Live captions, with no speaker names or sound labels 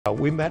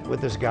We met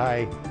with this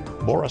guy,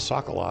 Boris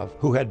Sokolov,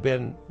 who had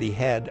been the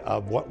head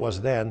of what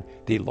was then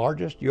the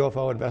largest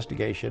UFO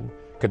investigation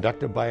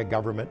conducted by a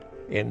government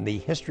in the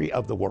history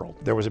of the world.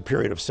 There was a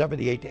period of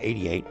 78 to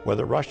 88 where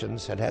the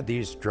Russians had had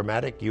these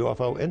dramatic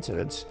UFO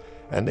incidents,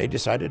 and they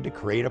decided to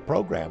create a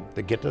program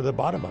to get to the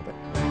bottom of it.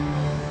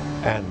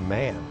 And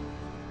man,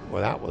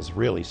 well, that was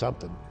really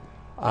something.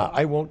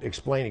 I won't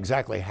explain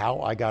exactly how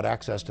I got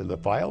access to the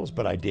files,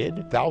 but I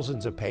did.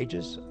 Thousands of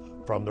pages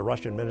from the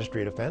Russian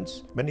Ministry of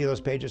Defense. Many of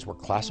those pages were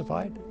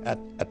classified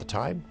at the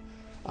time.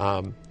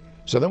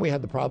 So then we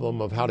had the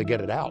problem of how to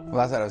get it out. Well,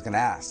 that's what I was going to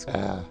ask.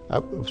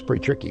 It was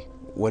pretty tricky.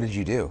 What did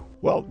you do?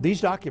 Well,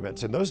 these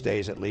documents, in those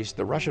days at least,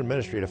 the Russian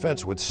Ministry of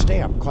Defense would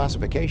stamp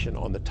classification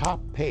on the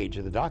top page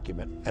of the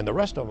document, and the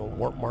rest of them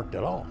weren't marked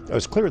at all. It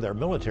was clear they're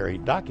military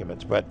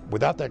documents, but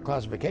without that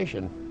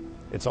classification,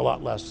 it's a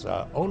lot less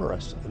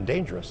onerous and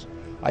dangerous.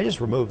 I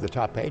just removed the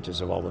top pages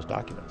of all those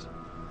documents,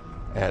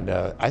 and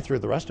I threw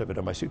the rest of it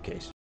in my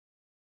suitcase.